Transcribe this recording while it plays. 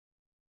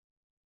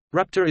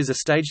Raptor is a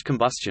staged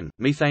combustion,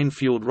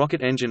 methane-fueled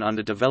rocket engine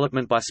under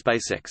development by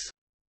SpaceX.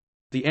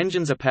 The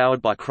engines are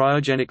powered by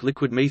cryogenic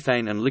liquid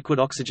methane and liquid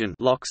oxygen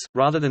 (LOX),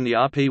 rather than the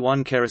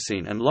RP-1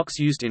 kerosene and LOX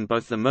used in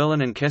both the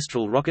Merlin and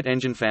Kestrel rocket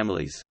engine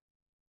families.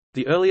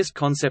 The earliest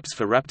concepts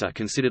for Raptor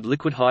considered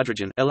liquid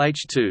hydrogen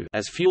 (LH2)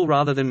 as fuel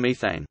rather than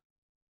methane.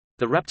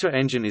 The Raptor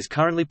engine is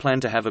currently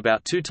planned to have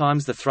about 2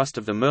 times the thrust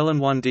of the Merlin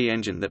 1D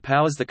engine that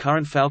powers the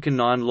current Falcon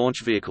 9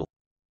 launch vehicle.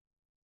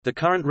 The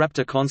current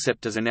Raptor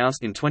concept as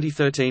announced in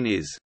 2013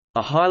 is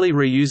a highly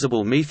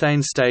reusable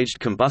methane-staged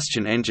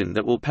combustion engine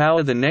that will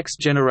power the next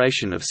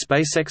generation of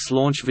SpaceX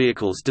launch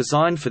vehicles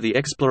designed for the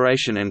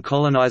exploration and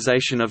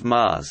colonization of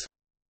Mars.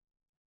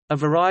 A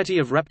variety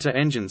of Raptor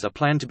engines are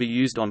planned to be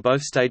used on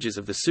both stages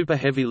of the Super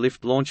Heavy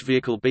Lift Launch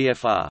Vehicle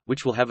BFR,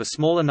 which will have a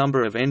smaller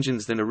number of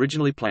engines than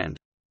originally planned.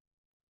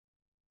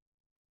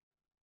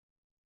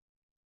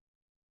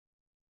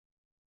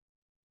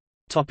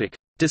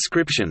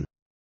 Description.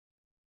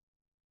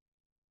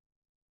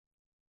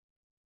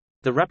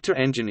 The Raptor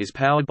engine is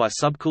powered by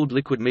subcooled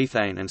liquid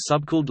methane and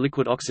subcooled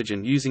liquid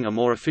oxygen using a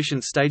more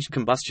efficient staged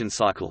combustion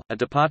cycle, a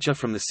departure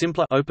from the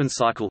simpler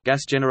open-cycle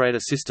gas generator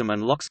system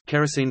and LOX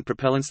kerosene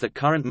propellants that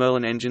current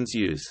Merlin engines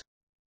use.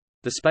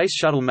 The Space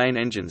Shuttle main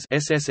engines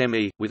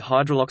SSME, with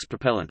Hydrolox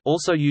propellant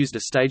also used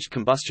a staged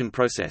combustion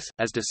process,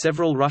 as do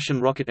several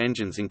Russian rocket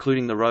engines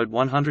including the Rod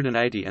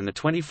 180 and the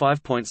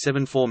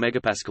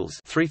 25.74 MPa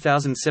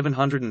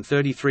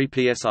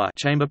 3,733 psi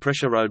chamber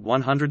pressure Rod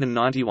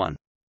 191.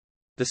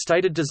 The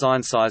stated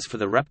design size for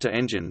the Raptor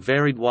engine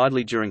varied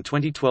widely during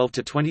 2012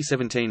 to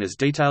 2017 as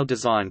detailed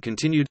design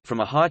continued,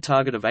 from a high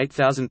target of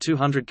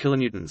 8,200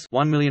 kN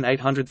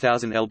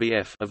 1,800,000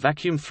 lbf of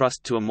vacuum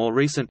thrust to a more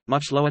recent,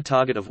 much lower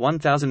target of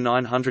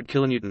 1,900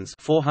 kN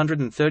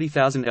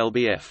 430,000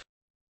 lbf.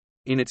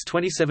 In its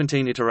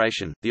 2017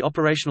 iteration, the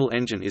operational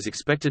engine is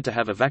expected to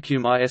have a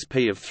vacuum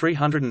ISP of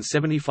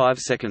 375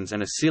 seconds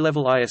and a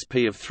sea-level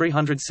ISP of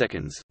 300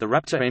 seconds. The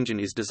Raptor engine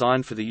is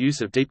designed for the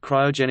use of deep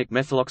cryogenic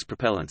methalox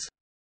propellants,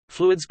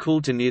 fluids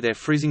cooled to near their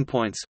freezing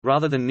points,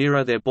 rather than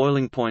nearer their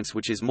boiling points,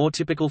 which is more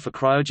typical for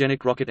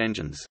cryogenic rocket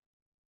engines.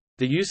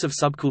 The use of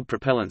subcooled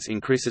propellants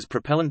increases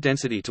propellant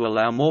density to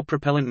allow more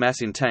propellant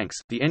mass in tanks.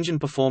 The engine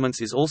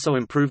performance is also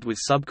improved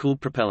with subcooled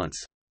propellants.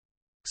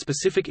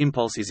 Specific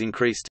impulse is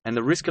increased, and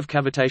the risk of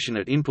cavitation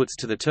at inputs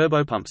to the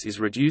turbopumps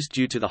is reduced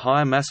due to the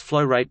higher mass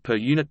flow rate per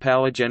unit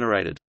power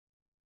generated.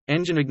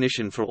 Engine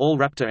ignition for all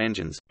Raptor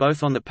engines,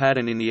 both on the pad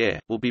and in the air,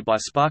 will be by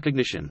spark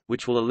ignition,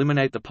 which will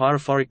eliminate the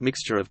pyrophoric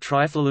mixture of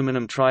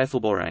triethylaluminum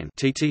triethylborane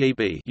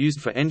 (TTEB)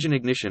 used for engine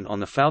ignition on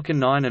the Falcon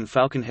 9 and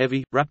Falcon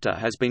Heavy. Raptor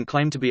has been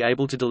claimed to be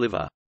able to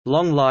deliver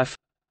long life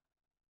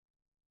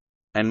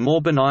and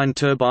more benign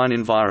turbine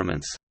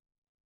environments.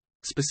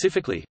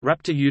 Specifically,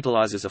 Raptor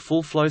utilizes a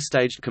full-flow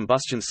staged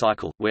combustion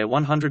cycle, where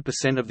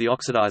 100% of the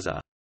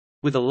oxidizer,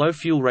 with a low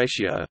fuel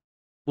ratio,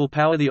 will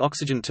power the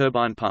oxygen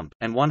turbine pump,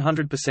 and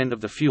 100%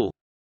 of the fuel,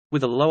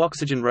 with a low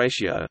oxygen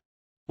ratio,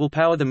 will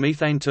power the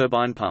methane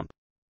turbine pump.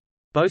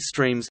 Both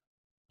streams,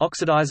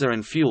 oxidizer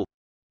and fuel,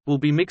 will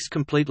be mixed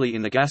completely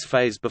in the gas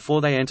phase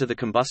before they enter the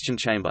combustion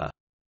chamber.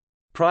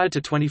 Prior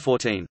to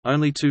 2014,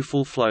 only 2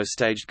 full-flow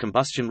staged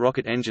combustion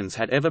rocket engines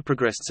had ever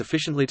progressed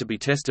sufficiently to be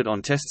tested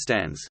on test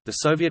stands, the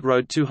Soviet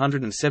Rod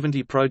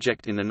 270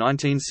 project in the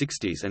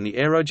 1960s and the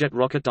Aerojet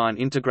Rocketdyne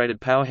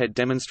integrated powerhead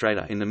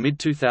demonstrator in the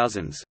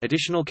mid-2000s.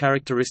 Additional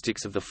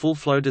characteristics of the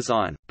full-flow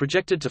design,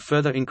 projected to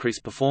further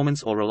increase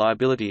performance or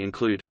reliability,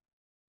 include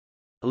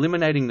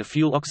eliminating the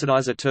fuel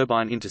oxidizer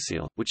turbine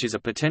interseal, which is a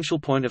potential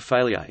point of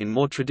failure in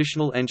more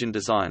traditional engine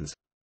designs.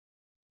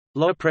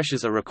 Lower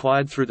pressures are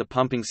required through the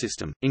pumping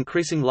system,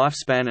 increasing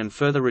lifespan and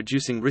further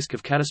reducing risk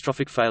of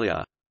catastrophic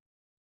failure.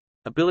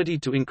 Ability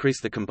to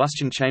increase the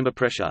combustion chamber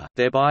pressure,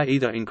 thereby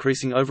either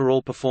increasing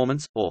overall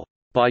performance, or,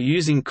 by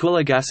using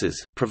cooler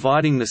gases,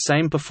 providing the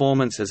same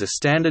performance as a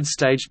standard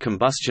staged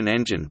combustion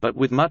engine but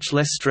with much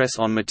less stress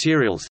on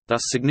materials,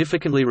 thus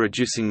significantly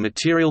reducing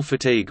material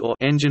fatigue or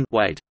engine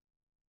weight.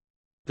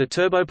 The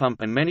turbopump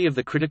and many of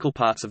the critical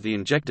parts of the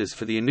injectors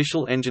for the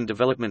initial engine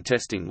development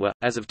testing were,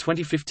 as of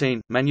 2015,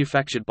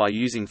 manufactured by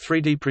using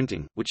 3D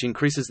printing, which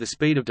increases the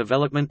speed of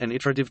development and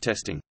iterative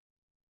testing.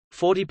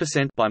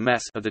 40% by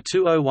mass of the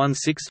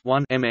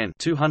 20161 Mn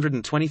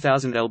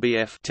 220,000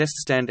 lbf test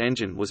stand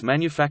engine was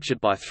manufactured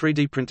by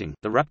 3D printing.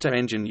 The Raptor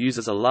engine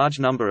uses a large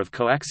number of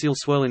coaxial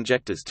swirl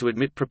injectors to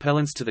admit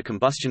propellants to the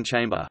combustion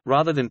chamber,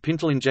 rather than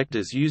pintle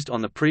injectors used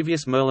on the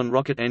previous Merlin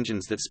rocket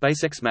engines that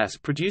SpaceX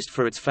mass-produced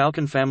for its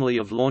Falcon family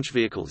of launch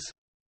vehicles.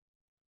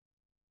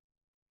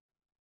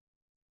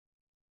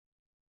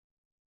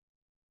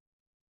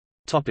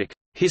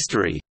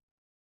 History.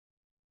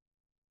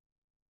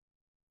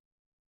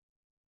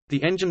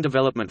 The engine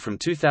development from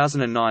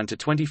 2009 to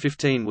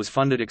 2015 was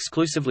funded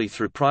exclusively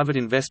through private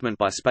investment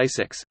by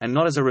SpaceX, and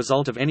not as a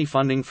result of any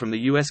funding from the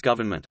U.S.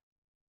 government.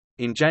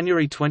 In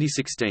January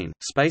 2016,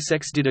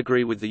 SpaceX did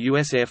agree with the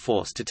U.S. Air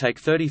Force to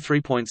take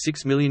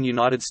 $33.6 million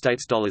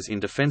in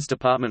Defense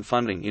Department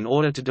funding in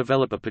order to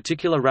develop a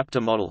particular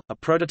Raptor model, a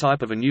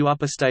prototype of a new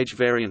upper stage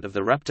variant of the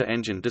Raptor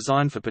engine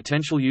designed for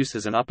potential use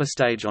as an upper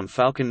stage on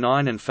Falcon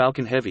 9 and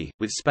Falcon Heavy,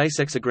 with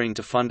SpaceX agreeing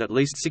to fund at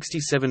least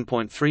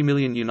 $67.3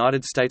 million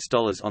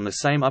on the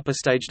same upper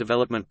stage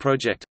development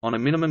project, on a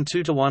minimum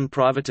 2-to-1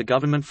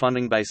 private-to-government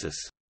funding basis.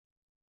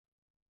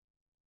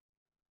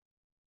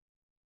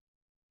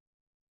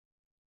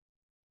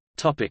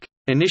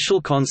 Initial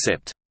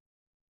concept.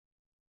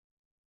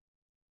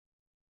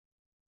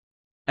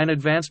 An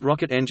advanced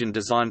rocket engine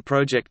design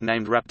project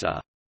named Raptor,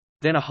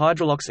 then a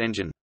Hydrolox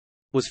engine,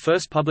 was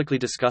first publicly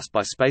discussed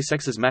by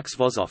SpaceX's Max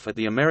Vozov at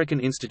the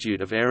American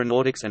Institute of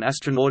Aeronautics and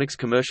Astronautics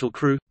Commercial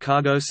Crew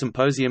Cargo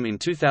Symposium in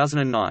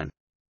 2009.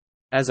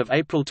 As of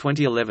April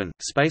 2011,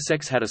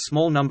 SpaceX had a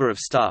small number of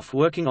staff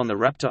working on the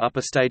Raptor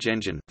upper stage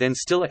engine, then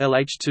still a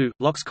LH-2,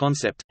 LOX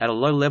concept, at a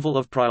low level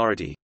of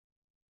priority.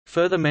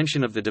 Further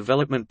mention of the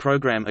development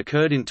program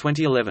occurred in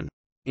 2011.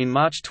 In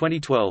March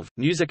 2012,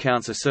 news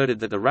accounts asserted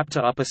that the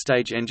Raptor upper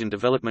stage engine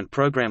development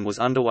program was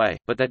underway,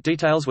 but that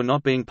details were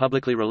not being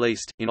publicly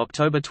released. In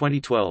October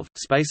 2012,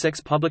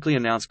 SpaceX publicly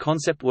announced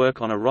concept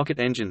work on a rocket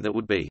engine that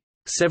would be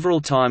several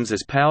times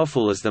as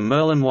powerful as the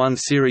Merlin 1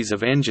 series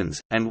of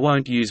engines, and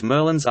won't use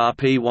Merlin's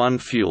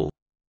RP-1 fuel,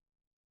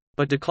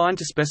 but declined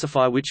to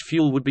specify which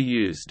fuel would be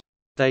used.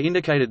 They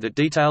indicated that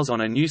details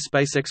on a new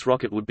SpaceX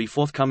rocket would be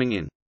forthcoming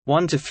in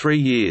 1 to 3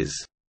 years,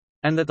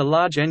 and that the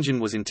large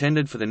engine was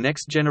intended for the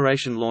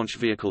next-generation launch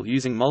vehicle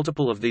using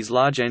multiple of these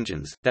large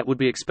engines, that would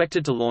be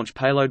expected to launch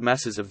payload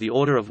masses of the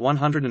order of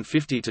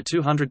 150 to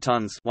 200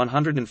 tons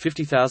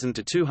 150,000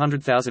 to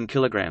 200,000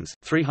 kilograms,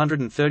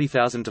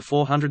 330,000 to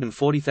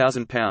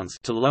 440,000 pounds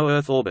to low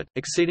Earth orbit,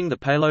 exceeding the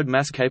payload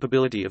mass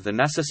capability of the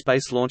NASA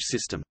Space Launch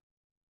System.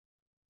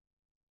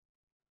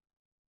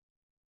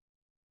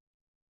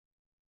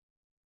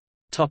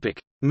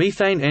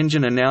 Methane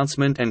engine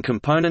announcement and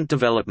component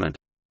development.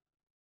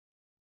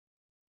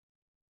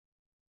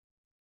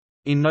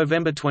 In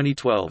November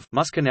 2012,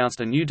 Musk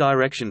announced a new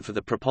direction for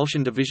the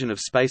propulsion division of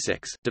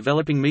SpaceX,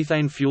 developing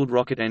methane-fueled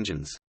rocket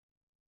engines.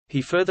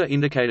 He further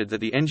indicated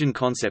that the engine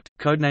concept,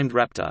 codenamed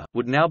Raptor,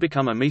 would now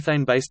become a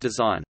methane-based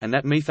design, and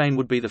that methane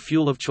would be the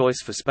fuel of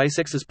choice for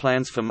SpaceX's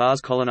plans for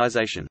Mars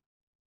colonization.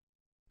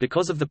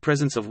 Because of the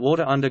presence of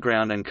water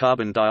underground and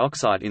carbon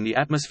dioxide in the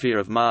atmosphere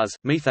of Mars,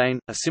 methane,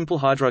 a simple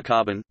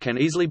hydrocarbon, can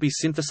easily be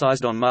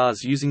synthesized on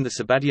Mars using the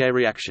Sabatier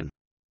reaction.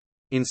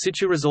 In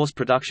situ resource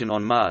production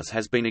on Mars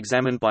has been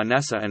examined by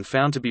NASA and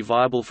found to be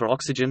viable for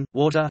oxygen,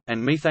 water,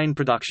 and methane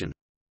production.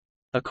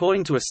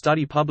 According to a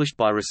study published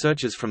by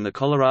researchers from the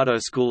Colorado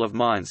School of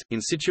Mines,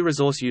 in situ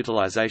resource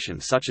utilization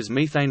such as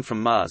methane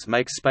from Mars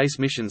makes space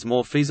missions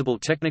more feasible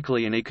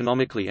technically and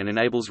economically and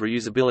enables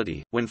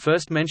reusability. When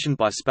first mentioned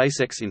by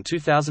SpaceX in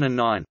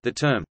 2009, the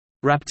term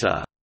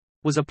Raptor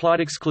was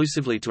applied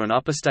exclusively to an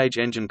upper stage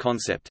engine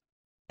concept,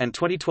 and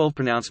 2012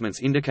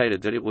 pronouncements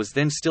indicated that it was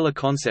then still a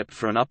concept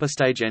for an upper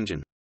stage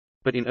engine.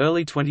 But in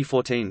early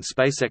 2014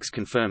 SpaceX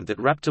confirmed that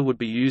Raptor would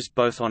be used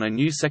both on a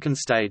new second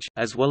stage,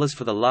 as well as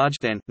for the large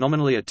then,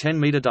 nominally a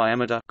 10-meter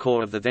diameter,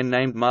 core of the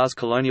then-named Mars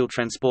Colonial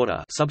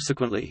Transporter.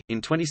 Subsequently,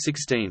 in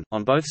 2016,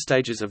 on both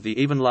stages of the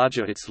even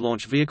larger its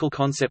launch vehicle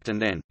concept and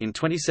then, in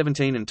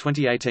 2017 and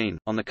 2018,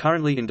 on the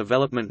currently in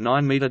development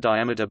 9-meter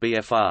diameter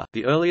BFR,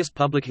 the earliest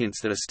public hints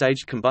that a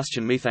staged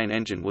combustion methane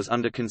engine was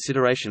under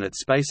consideration at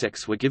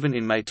SpaceX were given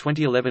in May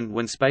 2011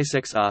 when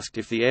SpaceX asked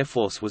if the Air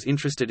Force was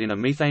interested in a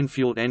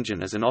methane-fueled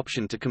engine as an option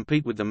to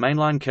compete with the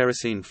mainline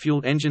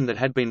kerosene-fueled engine that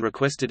had been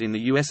requested in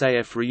the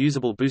USAF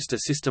Reusable Booster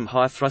System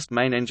high-thrust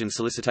main engine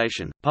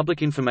solicitation.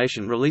 Public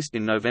information released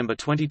in November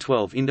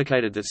 2012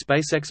 indicated that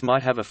SpaceX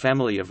might have a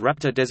family of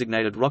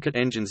Raptor-designated rocket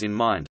engines in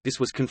mind. This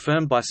was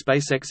confirmed by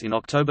SpaceX in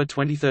October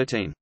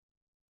 2013.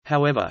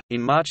 However,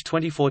 in March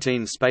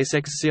 2014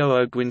 SpaceX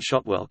COO Gwynne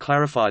Shotwell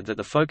clarified that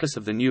the focus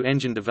of the new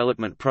engine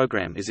development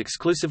program is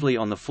exclusively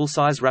on the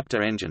full-size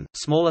Raptor engine.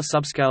 Smaller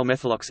subscale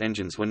Methalox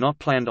engines were not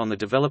planned on the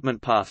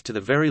development path to the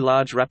very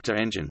large Raptor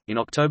engine. In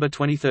October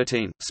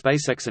 2013,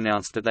 SpaceX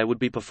announced that they would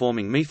be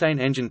performing methane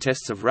engine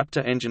tests of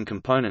Raptor engine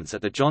components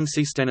at the John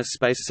C. Stennis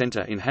Space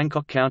Center in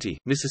Hancock County,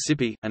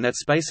 Mississippi, and that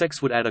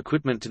SpaceX would add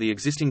equipment to the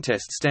existing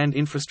test stand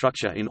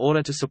infrastructure in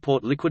order to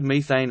support liquid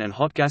methane and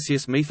hot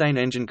gaseous methane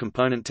engine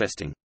component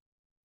testing.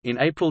 In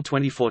April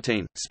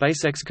 2014,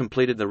 SpaceX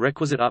completed the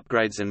requisite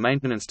upgrades and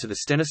maintenance to the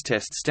Stennis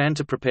test stand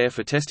to prepare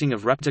for testing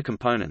of Raptor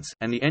components,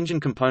 and the engine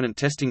component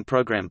testing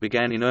program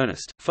began in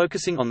earnest,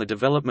 focusing on the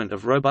development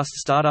of robust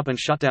startup and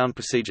shutdown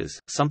procedures,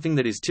 something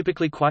that is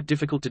typically quite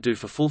difficult to do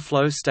for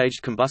full-flow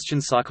staged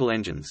combustion cycle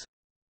engines.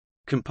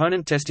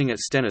 Component testing at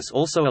Stennis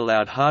also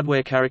allowed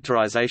hardware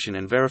characterization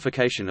and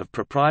verification of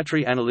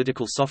proprietary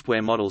analytical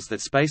software models that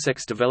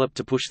SpaceX developed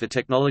to push the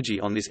technology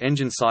on this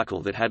engine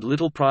cycle that had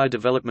little prior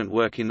development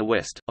work in the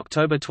West.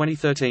 October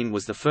 2013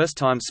 was the first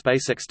time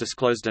SpaceX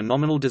disclosed a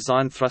nominal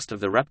design thrust of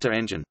the Raptor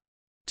engine,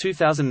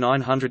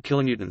 2,900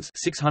 kilonewtons,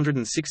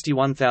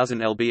 661,000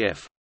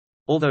 lbf,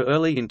 although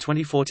early in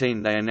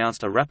 2014 they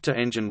announced a Raptor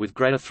engine with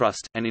greater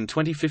thrust, and in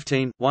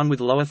 2015, one with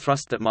lower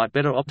thrust that might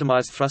better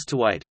optimize thrust to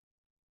weight.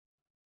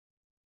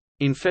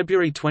 In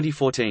February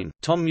 2014,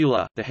 Tom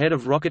Mueller, the head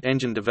of rocket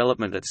engine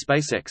development at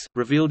SpaceX,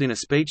 revealed in a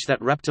speech that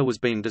Raptor was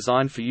being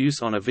designed for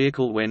use on a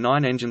vehicle where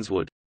 9 engines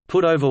would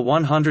put over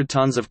 100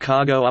 tons of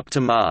cargo up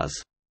to Mars,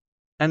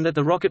 and that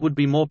the rocket would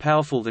be more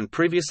powerful than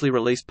previously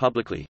released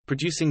publicly,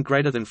 producing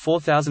greater than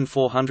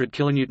 4,400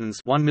 kilonewtons,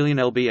 1 million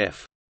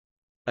lbf.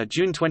 A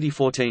June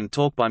 2014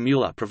 talk by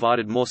Mueller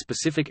provided more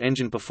specific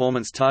engine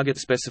performance target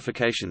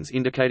specifications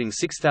indicating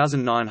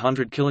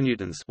 6,900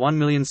 kilonewtons,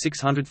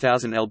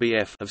 1,600,000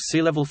 lbf of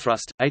sea-level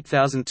thrust,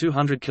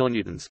 8,200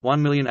 kilonewtons,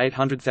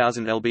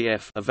 1,800,000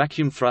 lbf of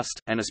vacuum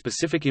thrust, and a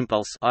specific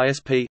impulse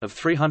 (ISP) of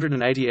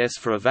 380 s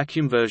for a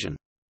vacuum version.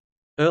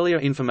 Earlier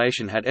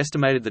information had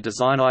estimated the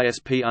design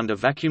ISP under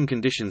vacuum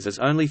conditions as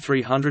only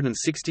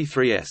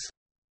 363 s.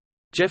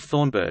 Jeff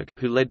Thornburg,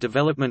 who led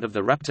development of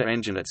the Raptor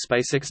engine at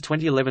SpaceX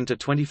 2011 to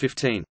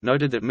 2015,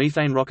 noted that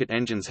methane rocket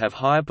engines have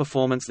higher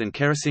performance than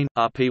kerosene,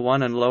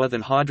 RP1, and lower than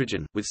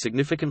hydrogen, with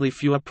significantly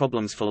fewer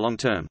problems for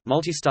long-term,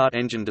 multi-start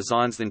engine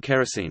designs than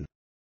kerosene.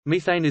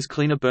 Methane is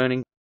cleaner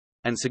burning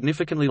and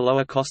significantly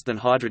lower cost than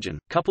hydrogen,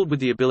 coupled with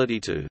the ability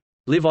to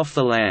live off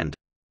the land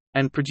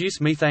and produce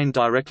methane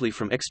directly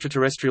from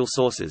extraterrestrial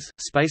sources.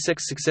 SpaceX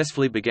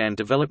successfully began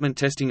development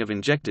testing of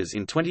injectors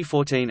in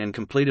 2014 and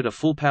completed a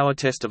full power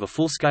test of a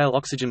full-scale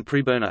oxygen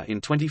preburner in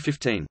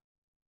 2015.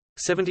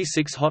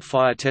 76 hot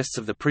fire tests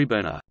of the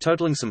preburner,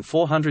 totaling some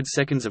 400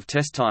 seconds of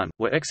test time,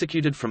 were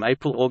executed from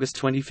April–August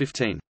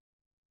 2015.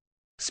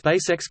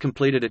 SpaceX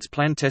completed its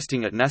planned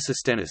testing at NASA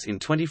Stennis in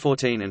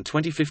 2014 and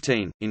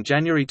 2015. In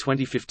January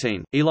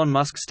 2015, Elon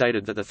Musk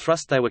stated that the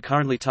thrust they were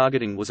currently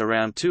targeting was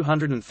around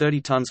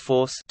 230 tons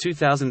force,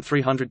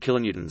 2,300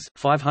 kilonewtons,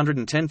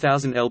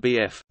 510,000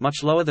 lbf,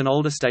 much lower than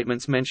older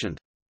statements mentioned.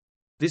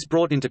 This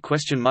brought into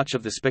question much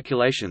of the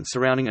speculation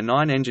surrounding a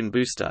 9-engine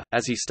booster,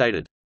 as he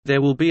stated, "There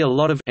will be a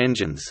lot of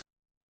engines."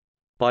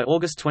 By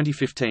August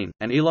 2015,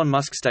 an Elon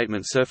Musk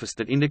statement surfaced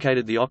that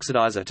indicated the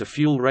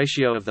oxidizer-to-fuel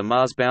ratio of the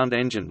Mars-bound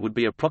engine would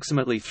be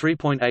approximately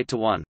 3.8 to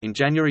 1. In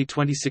January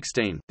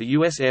 2016, the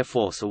U.S. Air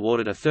Force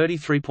awarded a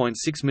 $33.6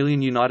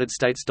 million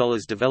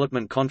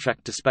development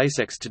contract to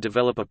SpaceX to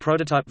develop a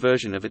prototype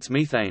version of its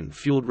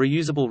methane-fueled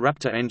reusable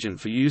Raptor engine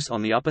for use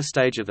on the upper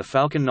stage of the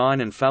Falcon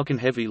 9 and Falcon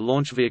Heavy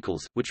launch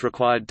vehicles, which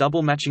required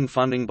double matching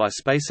funding by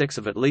SpaceX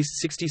of at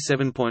least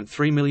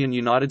 $67.3 million.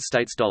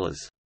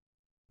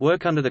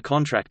 Work under the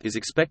contract is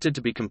expected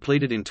to be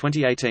completed in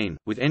 2018,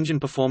 with engine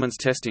performance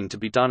testing to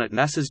be done at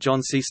NASA's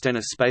John C.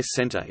 Stennis Space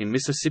Center in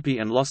Mississippi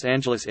and Los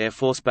Angeles Air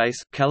Force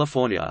Base,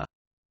 California.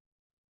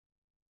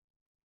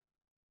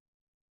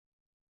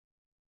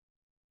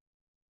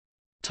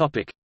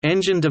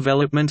 Engine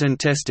development and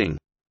testing.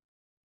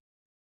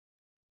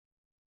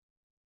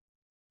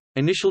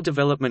 Initial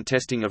development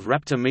testing of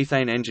Raptor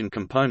methane engine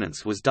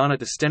components was done at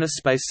the Stennis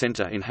Space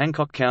Center in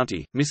Hancock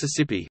County,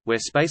 Mississippi, where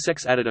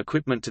SpaceX added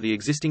equipment to the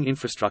existing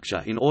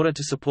infrastructure in order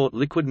to support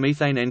liquid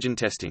methane engine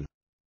testing.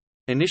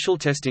 Initial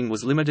testing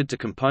was limited to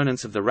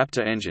components of the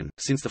Raptor engine,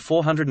 since the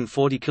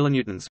 440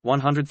 kilonewtons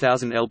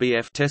 (100,000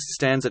 lbf) test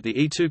stands at the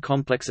E2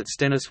 complex at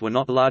Stennis were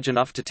not large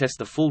enough to test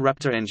the full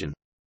Raptor engine.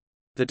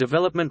 The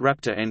development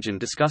Raptor engine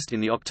discussed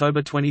in the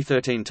October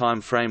 2013 time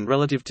frame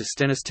relative to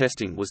Stennis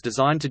testing was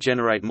designed to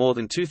generate more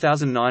than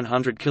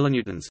 2,900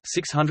 kilonewtons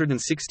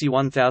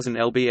 (661,000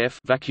 lbf)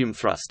 vacuum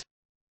thrust.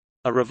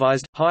 A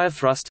revised, higher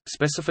thrust,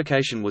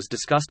 specification was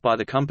discussed by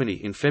the company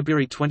in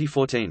February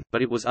 2014,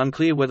 but it was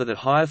unclear whether that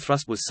higher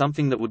thrust was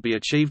something that would be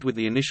achieved with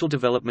the initial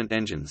development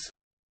engines.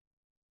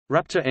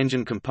 Raptor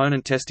engine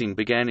component testing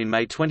began in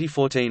May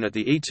 2014 at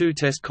the E2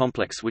 test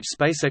complex, which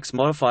SpaceX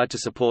modified to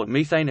support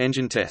methane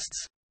engine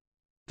tests.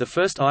 The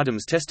first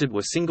items tested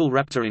were single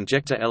Raptor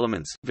injector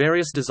elements,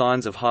 various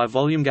designs of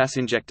high-volume gas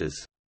injectors.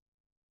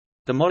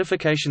 The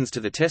modifications to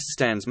the test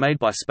stands made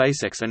by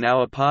SpaceX are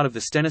now a part of the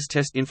Stennis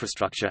test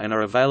infrastructure and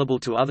are available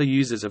to other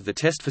users of the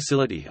test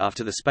facility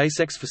after the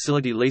SpaceX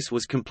facility lease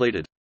was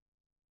completed.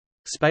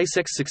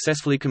 SpaceX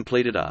successfully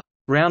completed a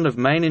round of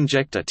main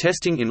injector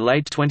testing in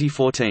late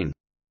 2014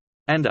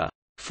 and a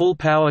full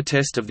power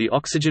test of the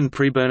oxygen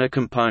preburner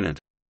component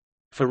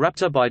for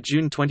Raptor by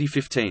June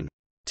 2015.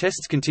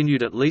 Tests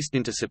continued at least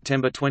into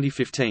September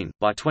 2015.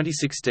 By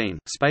 2016,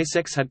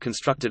 SpaceX had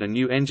constructed a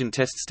new engine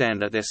test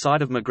stand at their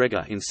site of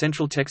McGregor in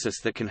central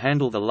Texas that can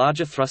handle the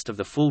larger thrust of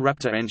the full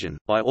Raptor engine.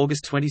 By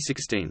August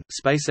 2016,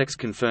 SpaceX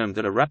confirmed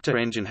that a Raptor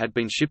engine had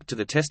been shipped to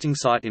the testing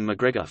site in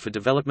McGregor for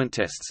development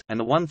tests, and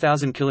the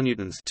 1,000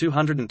 kilonewtons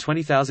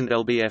 (220,000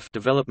 lbf)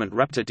 development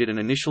Raptor did an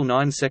initial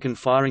 9-second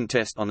firing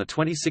test on the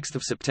 26th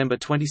of September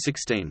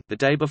 2016, the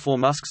day before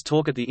Musk's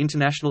talk at the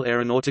International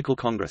Aeronautical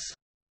Congress.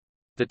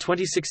 The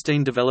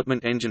 2016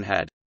 development engine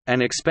had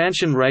an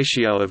expansion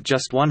ratio of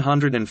just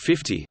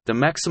 150, the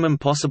maximum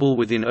possible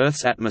within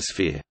Earth's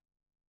atmosphere.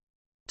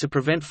 To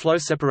prevent flow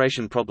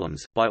separation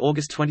problems, by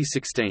August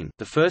 2016,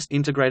 the first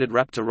integrated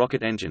Raptor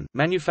rocket engine,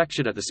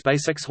 manufactured at the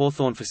SpaceX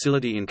Hawthorne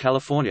facility in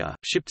California,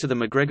 shipped to the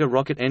McGregor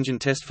rocket engine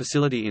test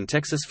facility in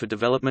Texas for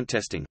development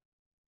testing.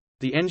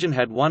 The engine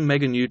had 1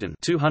 meganewton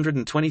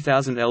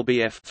 (220,000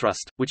 lbf)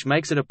 thrust, which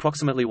makes it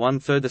approximately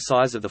one-third the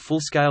size of the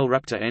full-scale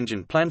Raptor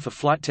engine planned for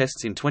flight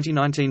tests in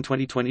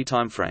 2019-2020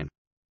 timeframe.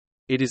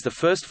 It is the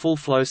first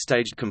full-flow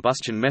staged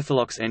combustion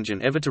Methalox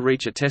engine ever to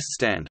reach a test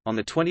stand. On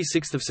the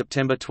 26th of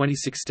September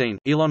 2016,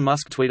 Elon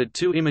Musk tweeted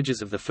 2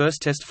 images of the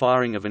first test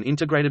firing of an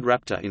integrated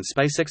Raptor in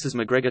SpaceX's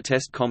McGregor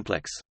test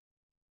complex.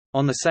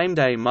 On the same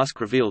day,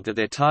 Musk revealed that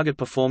their target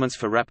performance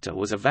for Raptor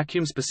was a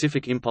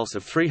vacuum-specific impulse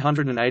of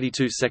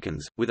 382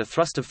 seconds, with a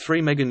thrust of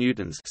 3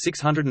 meganewtons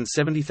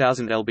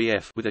 (670,000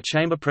 lbf) with a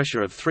chamber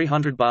pressure of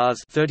 300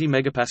 bars (30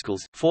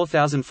 megapascals,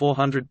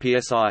 4,400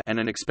 psi) and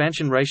an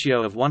expansion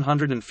ratio of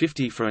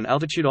 150 for an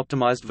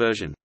altitude-optimized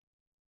version.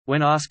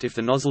 When asked if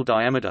the nozzle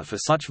diameter for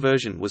such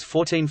version was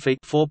 14 feet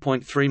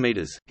 (4.3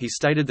 meters), he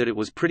stated that it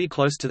was pretty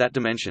close to that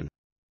dimension.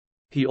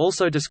 He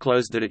also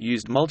disclosed that it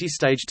used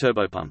multi-stage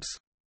turbopumps.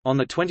 On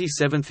the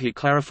 27th he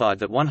clarified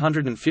that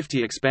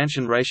 150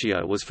 expansion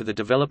ratio was for the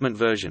development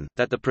version,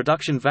 that the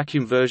production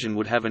vacuum version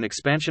would have an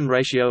expansion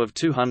ratio of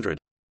 200.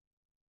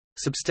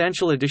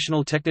 Substantial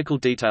additional technical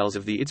details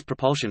of its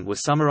propulsion were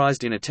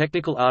summarized in a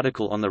technical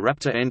article on the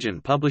Raptor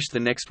engine published the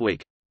next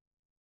week.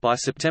 By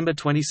September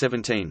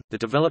 2017, the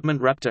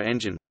development Raptor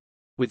engine,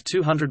 with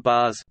 200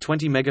 bars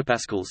 (20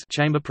 megapascals)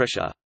 chamber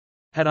pressure,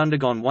 had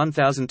undergone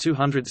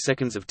 1,200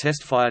 seconds of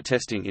test-fire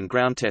testing in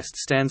ground test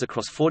stands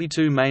across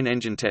 42 main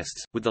engine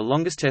tests, with the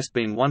longest test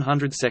being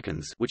 100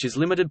 seconds, which is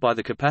limited by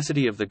the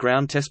capacity of the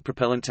ground test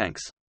propellant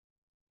tanks.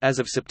 As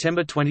of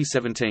September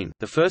 2017,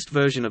 the first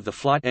version of the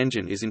flight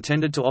engine is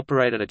intended to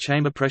operate at a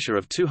chamber pressure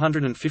of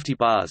 250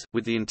 bars,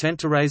 with the intent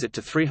to raise it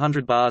to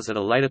 300 bars at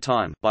a later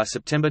time. By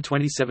September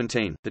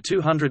 2017, the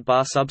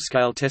 200-bar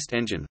subscale test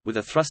engine, with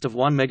a thrust of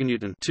 1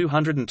 meganewton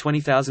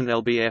 (220,000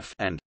 lbf)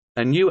 and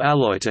a new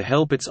alloy to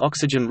help its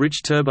oxygen-rich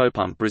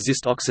turbopump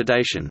resist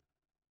oxidation,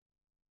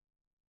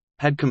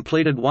 had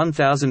completed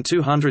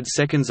 1,200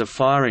 seconds of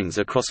firings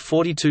across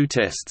 42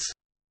 tests.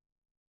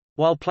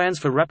 While plans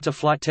for Raptor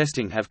flight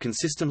testing have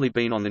consistently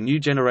been on the new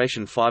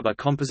generation fiber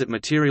composite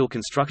material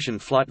construction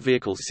flight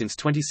vehicles since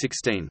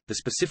 2016, the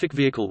specific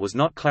vehicle was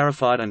not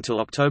clarified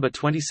until October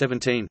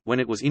 2017, when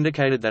it was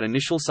indicated that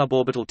initial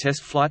suborbital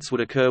test flights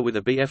would occur with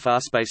a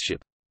BFR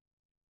spaceship.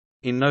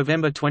 In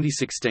November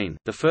 2016,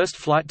 the first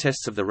flight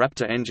tests of the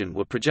Raptor engine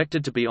were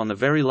projected to be on the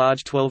Very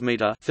Large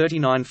 12-meter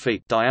 (39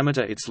 feet)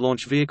 diameter its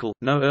launch vehicle,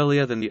 no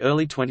earlier than the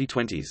early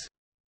 2020s.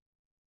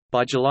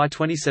 By July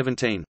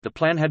 2017, the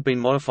plan had been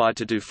modified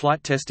to do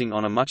flight testing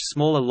on a much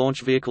smaller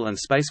launch vehicle and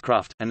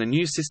spacecraft, and the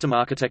new system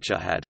architecture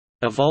had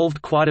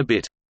evolved quite a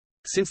bit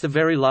since the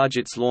Very Large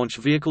its launch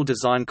vehicle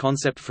design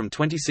concept from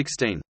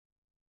 2016.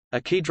 A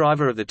key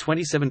driver of the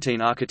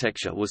 2017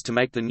 architecture was to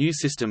make the new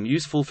system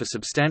useful for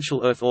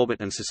substantial Earth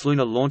orbit and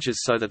cislunar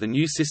launches so that the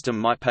new system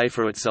might pay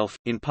for itself,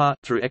 in part,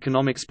 through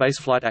economic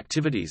spaceflight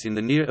activities in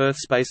the near-Earth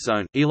space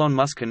zone. Elon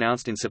Musk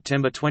announced in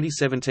September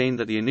 2017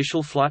 that the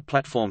initial flight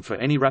platform for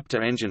any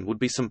Raptor engine would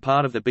be some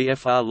part of the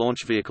BFR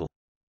launch vehicle.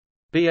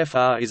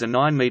 BFR is a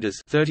 9 meters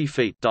 (30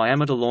 feet)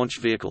 diameter launch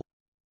vehicle.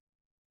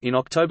 In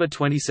October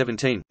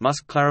 2017,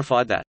 Musk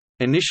clarified that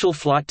initial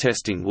flight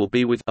testing will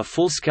be with a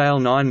full-scale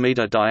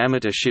 9-meter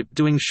diameter ship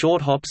doing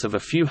short hops of a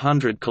few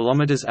hundred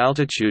kilometers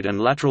altitude and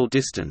lateral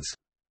distance.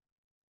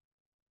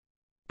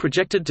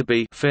 Projected to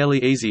be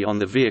fairly easy on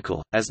the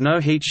vehicle, as no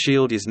heat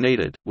shield is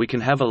needed, we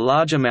can have a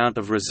large amount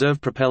of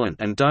reserve propellant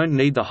and don't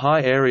need the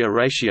high area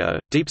ratio,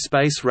 deep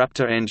space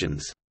Raptor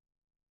engines.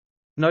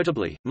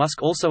 Notably,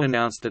 Musk also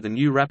announced that the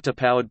new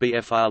Raptor-powered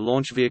BFR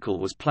launch vehicle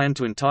was planned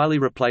to entirely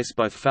replace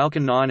both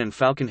Falcon 9 and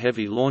Falcon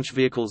Heavy launch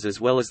vehicles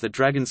as well as the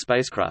Dragon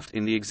spacecraft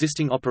in the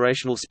existing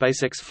operational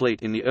SpaceX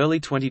fleet in the early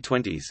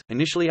 2020s,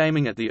 initially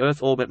aiming at the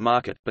Earth orbit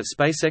market, but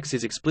SpaceX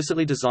is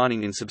explicitly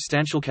designing in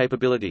substantial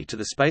capability to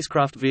the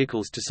spacecraft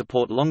vehicles to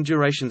support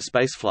long-duration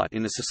spaceflight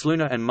in the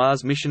cislunar and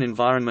Mars mission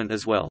environment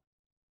as well.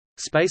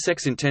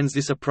 SpaceX intends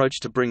this approach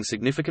to bring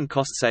significant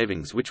cost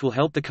savings which will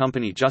help the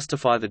company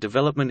justify the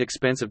development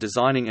expense of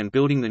designing and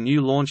building the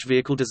new launch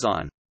vehicle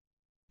design.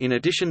 In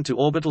addition to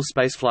orbital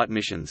spaceflight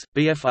missions,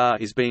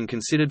 BFR is being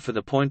considered for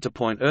the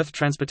point-to-point Earth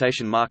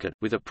transportation market,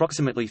 with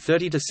approximately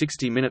 30 to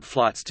 60-minute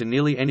flights to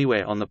nearly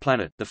anywhere on the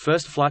planet. The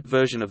first flight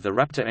version of the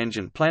Raptor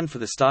engine planned for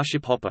the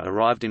Starship Hopper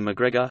arrived in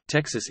McGregor,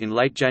 Texas in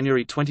late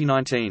January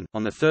 2019.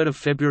 On the 3rd of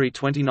February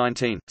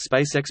 2019,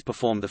 SpaceX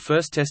performed the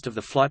first test of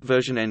the flight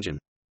version engine.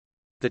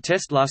 The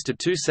test lasted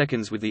 2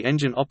 seconds with the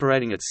engine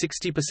operating at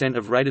 60%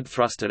 of rated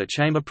thrust at a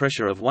chamber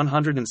pressure of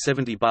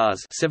 170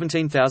 bars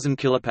 (17,000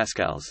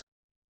 kilopascals).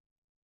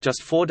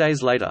 Just 4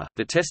 days later,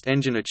 the test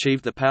engine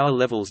achieved the power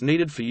levels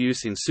needed for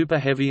use in Super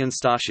Heavy and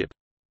Starship.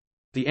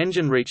 The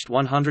engine reached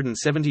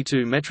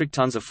 172 metric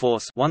tons of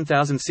force,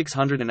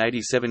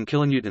 1,687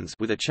 kilonewtons,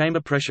 with a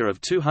chamber pressure of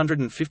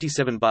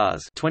 257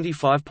 bars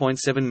 (25.7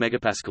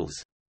 megapascals).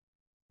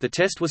 The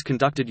test was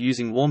conducted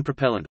using warm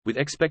propellant, with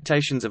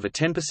expectations of a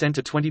 10%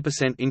 to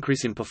 20%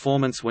 increase in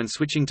performance when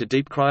switching to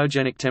deep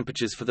cryogenic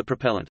temperatures for the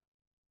propellant.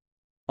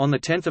 On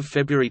 10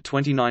 February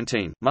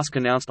 2019, Musk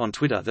announced on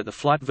Twitter that the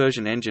flight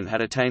version engine had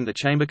attained the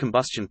chamber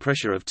combustion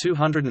pressure of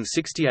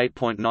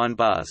 268.9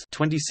 bars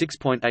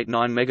 (26.89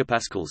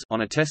 megapascals)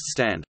 on a test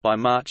stand. By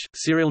March,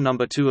 serial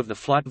number 2 of the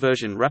flight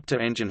version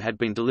Raptor engine had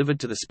been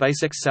delivered to the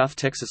SpaceX South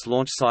Texas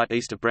launch site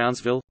east of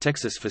Brownsville,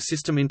 Texas for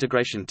system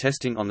integration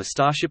testing on the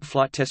Starship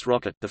flight test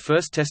rocket, the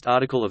first test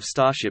article of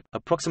Starship,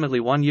 approximately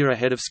 1 year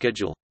ahead of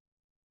schedule.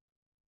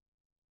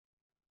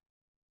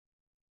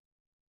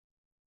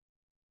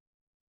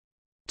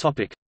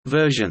 Topic: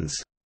 Versions.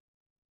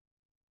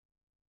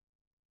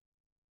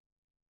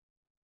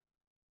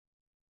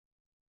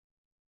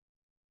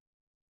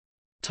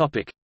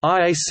 Topic: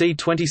 IAC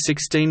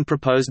 2016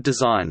 proposed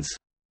designs.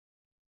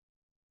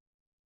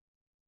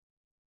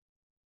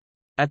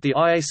 At the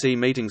IAC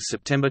meetings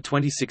September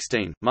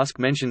 2016, Musk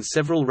mentioned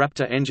several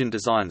Raptor engine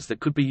designs that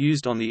could be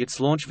used on its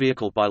launch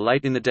vehicle by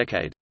late in the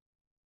decade.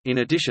 In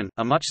addition,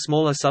 a much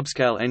smaller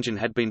subscale engine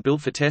had been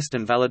built for test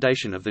and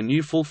validation of the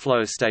new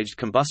full-flow staged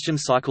combustion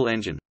cycle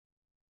engine.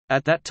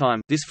 At that time,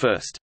 this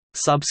first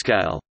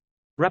subscale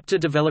Raptor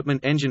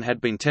development engine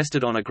had been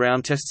tested on a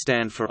ground test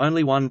stand for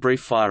only one brief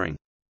firing.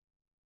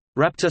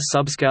 Raptor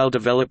subscale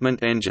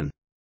development engine.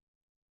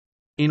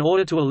 In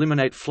order to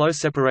eliminate flow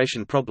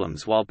separation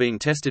problems while being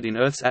tested in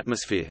Earth's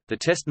atmosphere, the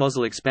test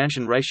nozzle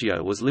expansion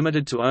ratio was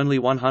limited to only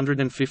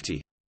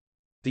 150.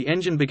 The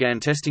engine began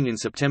testing in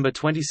September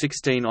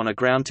 2016 on a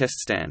ground test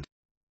stand.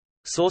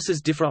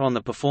 Sources differ on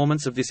the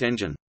performance of this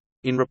engine.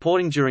 In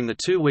reporting during the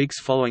 2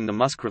 weeks following the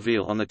Musk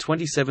reveal on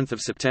 27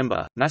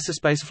 September,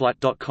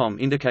 NASASpaceflight.com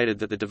indicated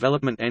that the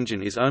development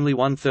engine is only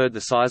one-third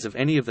the size of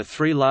any of the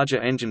 3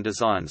 larger engine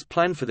designs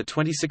planned for the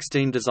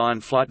 2016 design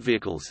flight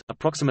vehicles,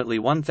 approximately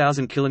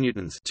 1,000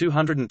 kilonewtons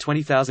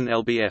 (220,000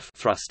 lbf)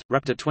 thrust.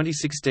 Raptor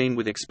 2016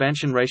 with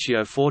expansion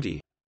ratio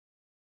 40.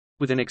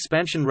 With an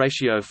expansion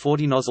ratio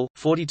 40 nozzle,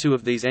 42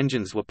 of these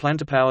engines were planned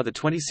to power the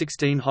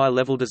 2016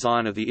 high-level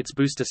design of the ITS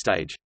booster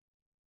stage.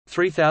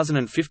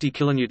 3,050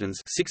 kilonewtons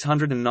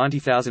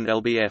 (690,000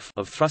 lbf)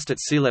 of thrust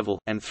at sea level,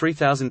 and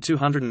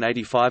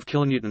 3,285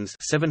 kilonewtons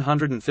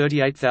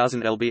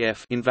 (738,000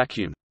 lbf) in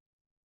vacuum.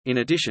 In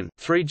addition,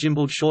 3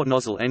 gimbaled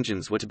short-nozzle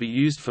engines were to be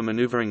used for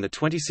maneuvering the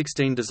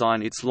 2016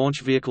 design ITS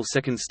launch vehicle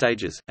second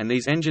stages, and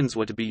these engines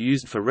were to be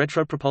used for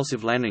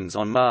retropropulsive landings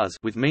on Mars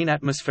with mean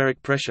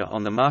atmospheric pressure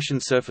on the Martian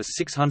surface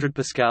 600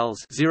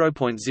 pascals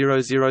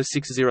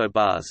 (0.0060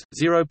 bars,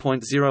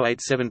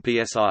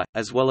 0.087 psi),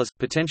 as well as,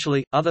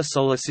 potentially, other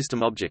solar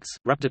system objects.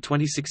 Raptor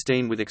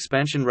 2016 with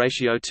expansion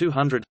ratio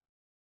 200.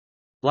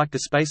 Like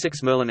the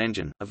SpaceX Merlin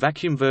engine, a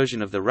vacuum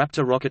version of the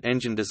Raptor rocket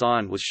engine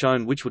design was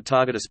shown which would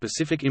target a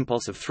specific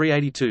impulse of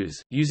 382s,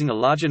 using a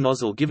larger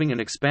nozzle giving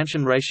an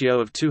expansion ratio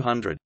of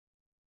 200.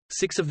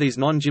 6 of these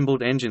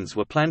non-gimbaled engines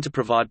were planned to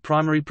provide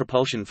primary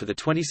propulsion for the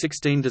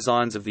 2016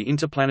 designs of the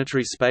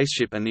interplanetary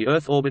spaceship and the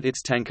Earth orbit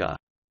ITS tanker.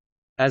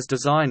 As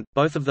designed,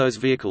 both of those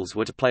vehicles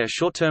were to play a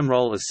short-term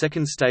role as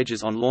second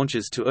stages on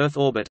launches to Earth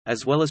orbit,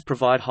 as well as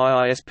provide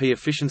high ISP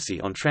efficiency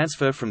on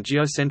transfer from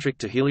geocentric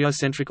to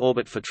heliocentric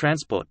orbit for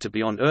transport to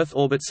beyond Earth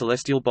orbit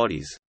celestial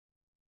bodies.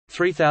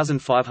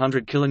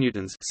 3,500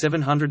 kilonewtons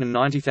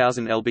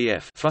 (790,000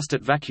 lbf) thrust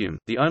at vacuum,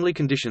 the only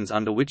conditions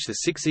under which the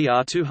 6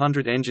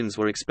 ER-200 engines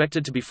were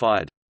expected to be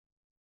fired.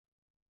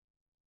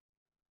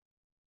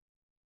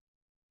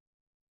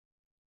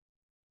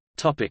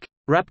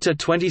 Raptor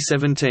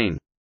 2017.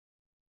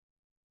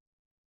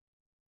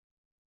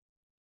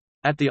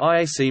 At the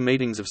IAC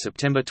meetings of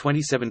September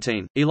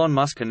 2017, Elon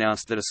Musk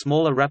announced that a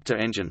smaller Raptor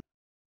engine,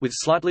 with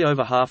slightly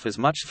over half as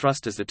much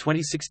thrust as the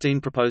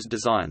 2016 proposed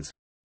designs,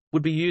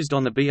 would be used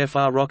on the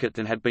BFR rocket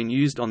than had been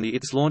used on the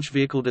ITS launch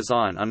vehicle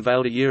design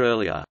unveiled a year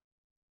earlier.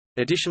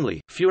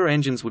 Additionally, fewer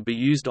engines would be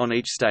used on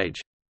each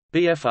stage.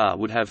 BFR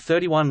would have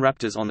 31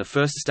 Raptors on the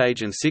first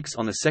stage and 6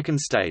 on the second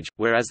stage,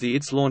 whereas the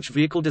ITS launch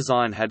vehicle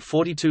design had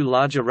 42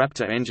 larger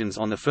Raptor engines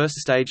on the first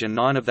stage and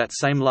 9 of that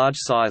same large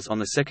size on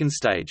the second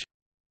stage.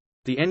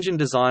 The engine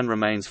design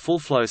remains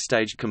full-flow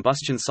staged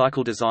combustion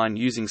cycle design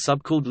using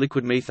subcooled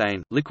liquid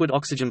methane, liquid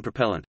oxygen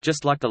propellant,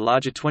 just like the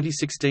larger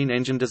 2016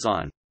 engine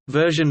design.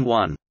 Version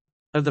 1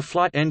 of the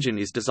flight engine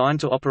is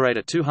designed to operate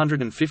at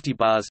 250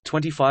 bars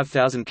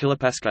 (25,000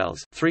 kilopascals,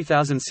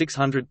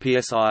 3,600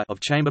 psi) of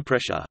chamber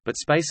pressure, but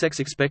SpaceX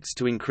expects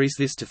to increase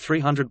this to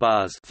 300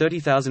 bars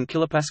 (30,000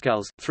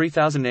 kilopascals,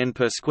 3,000 N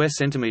per square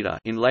centimeter)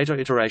 in later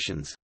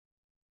iterations.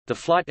 The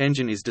flight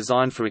engine is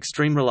designed for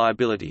extreme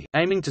reliability,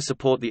 aiming to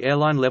support the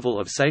airline level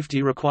of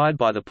safety required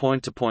by the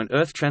point-to-point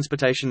Earth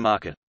transportation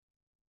market.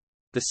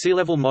 The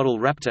sea-level model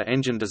Raptor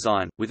engine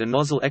design, with a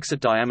nozzle exit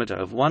diameter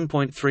of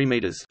 1.3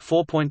 meters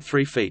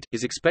 (4.3 feet),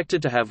 is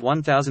expected to have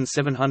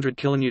 1,700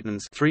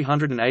 kilonewtons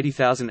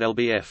 (380,000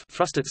 lbf)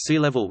 thrust at sea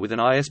level with an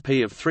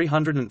ISP of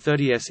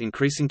 330 s,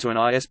 increasing to an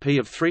ISP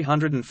of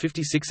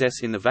 356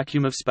 s in the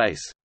vacuum of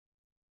space.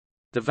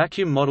 The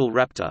vacuum model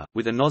Raptor,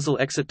 with a nozzle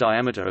exit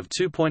diameter of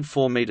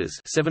 2.4 meters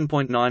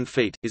 (7.9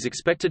 feet), is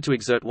expected to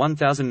exert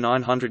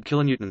 1,900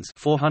 kilonewtons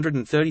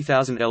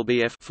 (430,000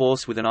 lbf)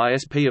 force with an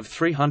ISP of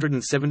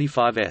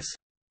 375 s.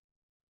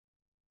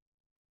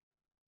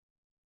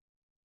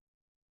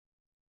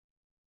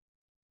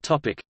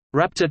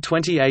 Raptor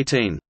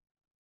 2018.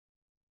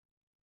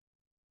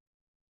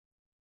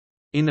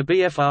 In the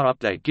BFR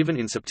update given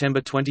in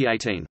September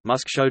 2018,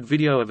 Musk showed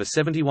video of a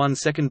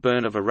 71-second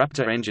burn of a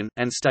Raptor engine,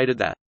 and stated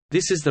that,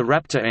 "This is the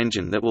Raptor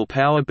engine that will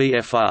power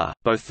BFR,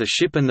 both the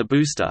ship and the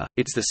booster,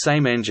 it's the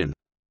same engine.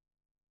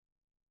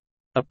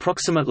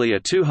 Approximately a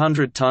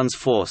 200 tons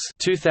force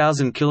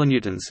 2,000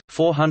 kilonewtons,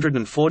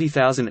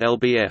 440,000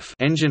 lbf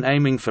engine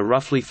aiming for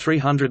roughly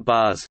 300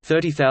 bars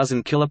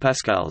 30,000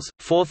 kilopascals,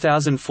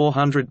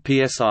 4,400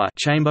 psi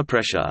chamber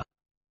pressure.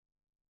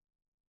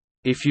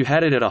 If you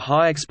had it at a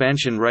high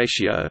expansion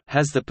ratio,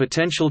 has the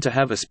potential to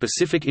have a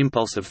specific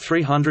impulse of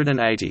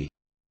 380.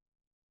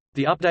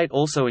 The update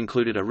also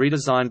included a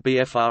redesigned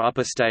BFR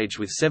upper stage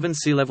with 7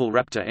 sea-level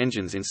Raptor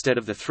engines instead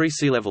of the 3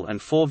 sea-level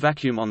and 4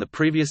 vacuum on the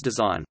previous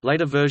design.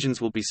 Later versions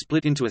will be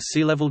split into a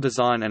sea-level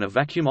design and a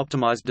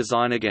vacuum-optimized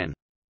design again.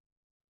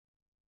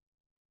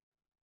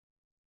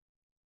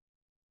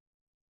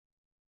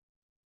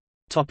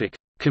 Topic: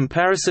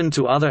 Comparison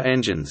to other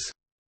engines.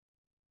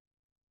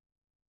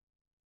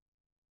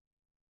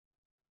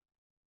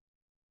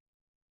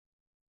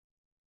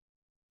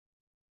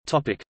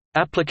 Topic: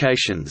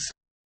 Applications.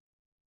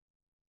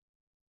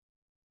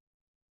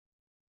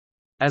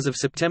 As of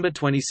September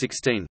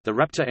 2016, the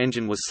Raptor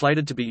engine was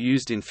slated to be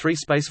used in 3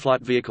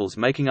 spaceflight vehicles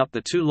making up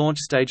the 2 launch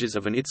stages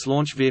of an ITS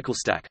launch vehicle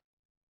stack.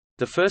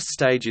 The first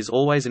stage is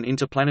always an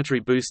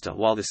interplanetary booster,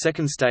 while the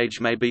second stage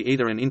may be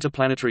either an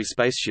interplanetary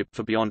spaceship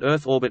for beyond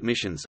Earth orbit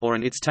missions or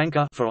an ITS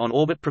tanker for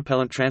on-orbit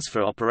propellant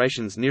transfer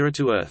operations nearer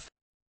to Earth.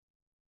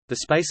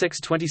 The SpaceX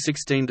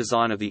 2016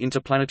 design of the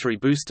interplanetary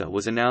booster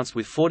was announced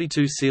with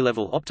 42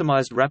 sea-level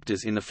optimized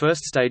Raptors in the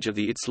first stage of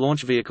the ITS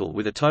launch vehicle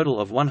with a total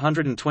of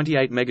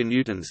 128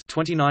 meganewtons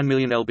 (29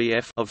 million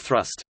lbf) of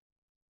thrust.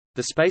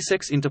 The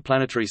SpaceX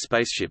interplanetary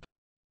spaceship,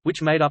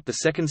 which made up the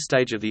second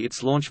stage of the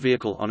ITS launch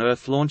vehicle on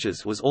Earth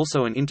launches, was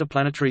also an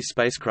interplanetary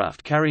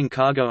spacecraft carrying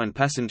cargo and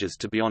passengers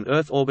to beyond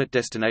Earth orbit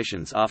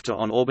destinations after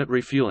on-orbit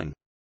refueling.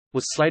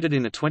 Was slated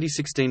in the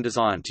 2016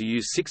 design to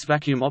use 6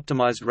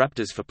 vacuum-optimized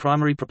Raptors for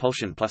primary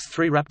propulsion plus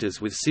 3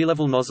 Raptors with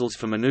sea-level nozzles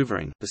for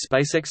maneuvering. The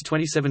SpaceX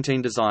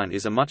 2017 design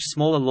is a much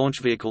smaller launch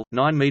vehicle,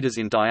 9 meters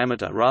in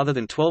diameter rather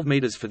than 12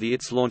 meters for the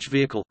ITS launch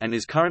vehicle, and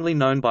is currently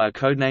known by a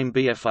codename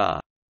BFR.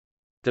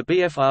 The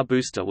BFR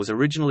booster was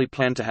originally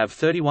planned to have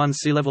 31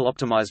 sea-level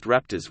optimized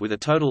Raptors with a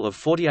total of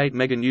 48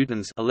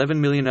 meganewtons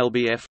 (11 million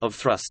lbf) of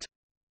thrust.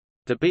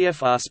 The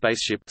BFR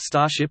spaceship,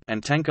 Starship,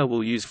 and tanker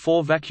will use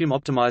 4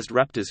 vacuum-optimized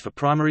Raptors for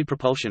primary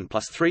propulsion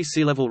plus 3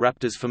 sea-level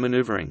Raptors for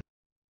maneuvering.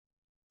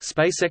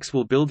 SpaceX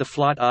will build the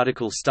Flight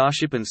Article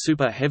Starship and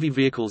Super Heavy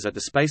vehicles at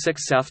the SpaceX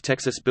South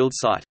Texas build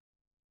site.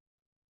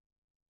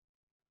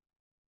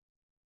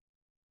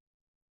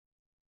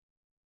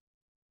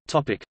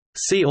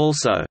 See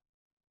also: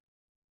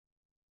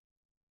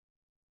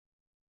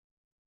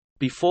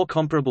 Before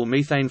comparable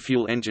methane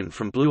fuel engine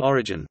from Blue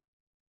Origin,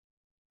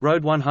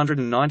 Road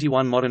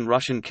 191 modern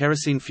Russian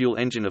kerosene fuel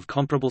engine of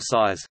comparable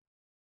size,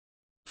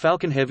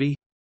 Falcon Heavy,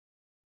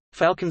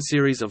 Falcon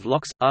series of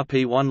LOX,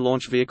 RP-1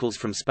 launch vehicles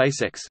from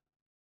SpaceX,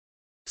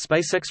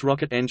 SpaceX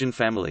rocket engine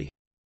family.